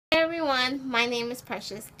everyone, my name is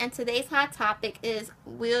Precious and today's hot topic is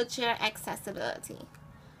wheelchair accessibility.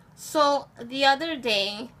 So the other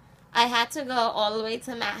day I had to go all the way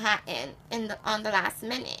to Manhattan on the last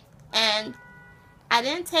minute, and I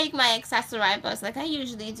didn't take my Access-a-Ride bus like I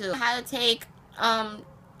usually do. I had to take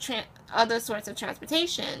other sorts of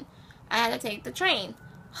transportation. I had to take the train.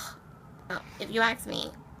 If you ask me,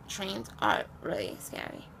 trains are really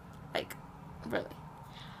scary, like really.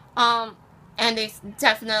 And they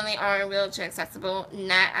definitely aren't wheelchair accessible,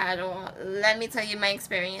 not at all. Let me tell you my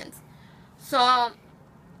experience. So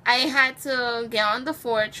I had to get on the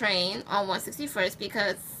 4 train on 161st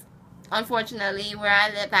because unfortunately where I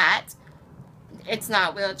live at, it's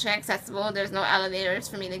not wheelchair accessible. There's no elevators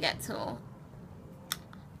for me to get to.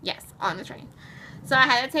 Yes, on the train. So I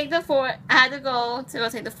had to take the 4. I had to go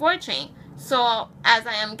take the 4 train. So as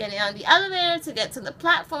I am getting on the elevator to get to the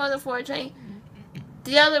platform of the 4 train,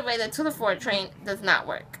 the elevator to the 4 train does not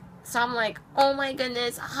work. So I'm like, oh my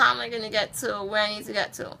goodness, how am I going to get to where I need to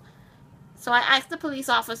get to? So I asked the police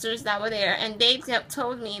officers that were there, and they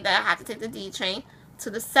told me that I had to take the D train to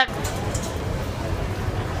the 7th.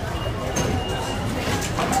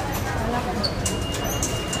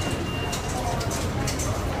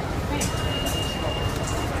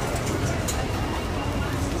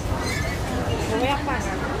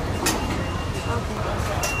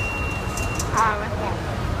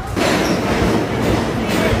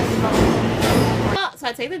 So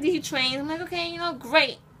I take the D train. I'm like, okay,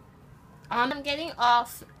 great. I'm getting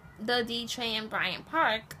off the D train in Bryant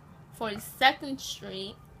Park, 42nd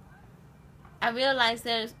Street. I realized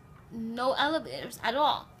there's no elevators at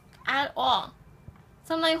all.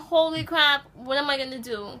 So I'm like, holy crap, what am I going to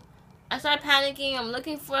do? I start panicking. I'm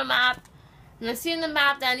looking for a map. And I see in the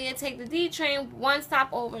map that I need to take the D train 1 stop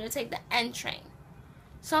over to take the N train.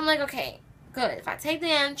 So I'm like, okay, good. If I take the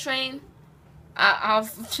N train,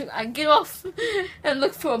 I get off and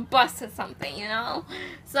look for a bus or something,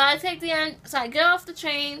 So I get off the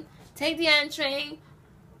train, take the N train,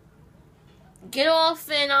 get off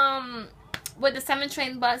in where the 7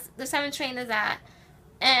 train is at,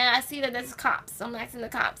 and I see that there's cops. So I'm asking the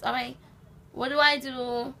cops, all right, what do I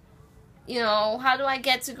do? How do I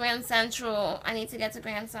get to Grand Central? I need to get to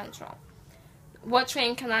Grand Central. What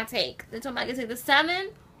train can I take? They told me I can take the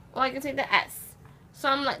 7 or I can take the S. So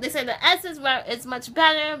I'm like, they said the S is where it's much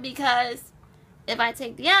better because if I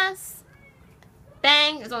take the S,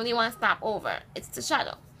 bang, there's only 1 stop over. It's the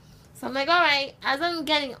shuttle. So I'm like, alright, as I'm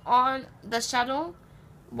getting on the shuttle,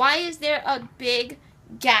 why is there a big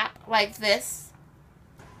gap like this?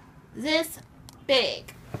 This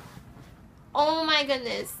big. Oh my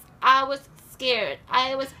goodness. I was scared.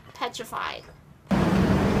 I was petrified.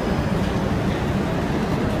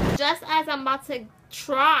 Just as I'm about to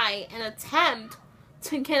try and attempt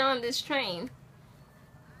to get on this train,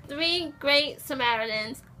 3 great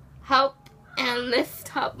Samaritans help and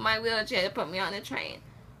lift up my wheelchair to put me on the train.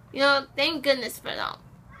 Thank goodness for them.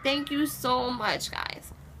 Thank you so much,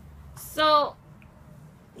 guys. So,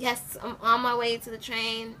 yes, I'm on my way to the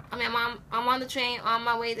train. I'm on the train, on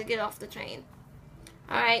my way to get off the train.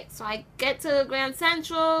 Alright, so I get to Grand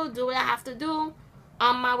Central, do what I have to do,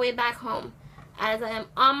 on my way back home. As I am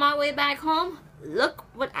on my way back home, look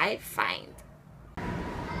what I find.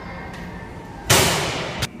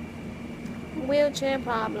 Wheelchair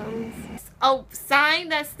problems. A sign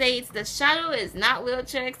that states the shuttle is not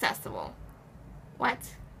wheelchair accessible. What?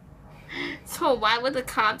 So why would the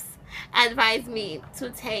cops advise me to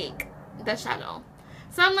take the shuttle?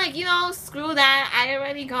 So I'm like, screw that.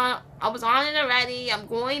 I was on it already. I'm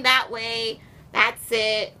going that way. That's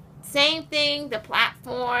it. Same thing. The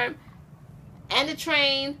platform and the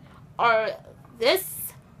train are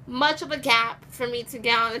this much of a gap for me to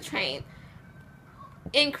get on the train.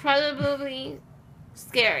 Incredibly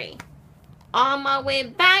scary. On my way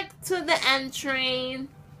back to the N train,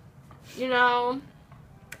 the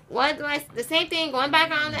same thing, going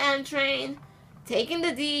back on the N train, taking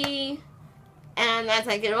the D, and as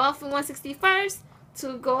I get off in 161st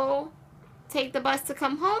to go take the bus to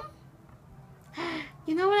come home,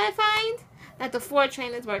 you know what I find? That the 4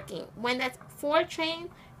 train is working. When that 4 train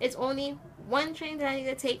is only 1 train that I need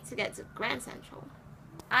to take to get to Grand Central.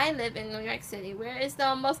 I live in New York City, where it's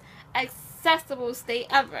the most accessible state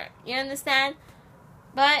ever. You understand?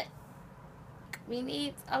 But we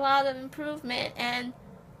need a lot of improvement, and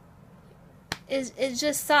it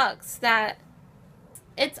just sucks that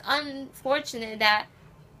it's unfortunate that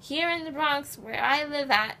here in the Bronx, where I live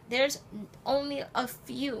at, there's only a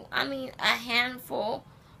handful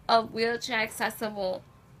of wheelchair accessible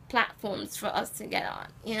platforms for us to get on,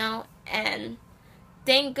 and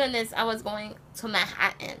thank goodness I was going to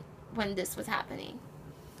Manhattan when this was happening.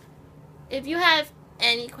 If you have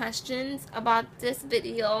any questions about this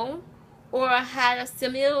video or had a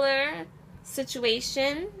similar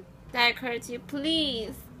situation that occurred to you,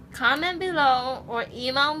 please comment below or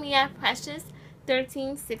email me at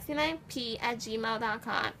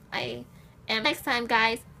precious1369p@gmail.com. I am next time,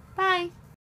 guys. Bye.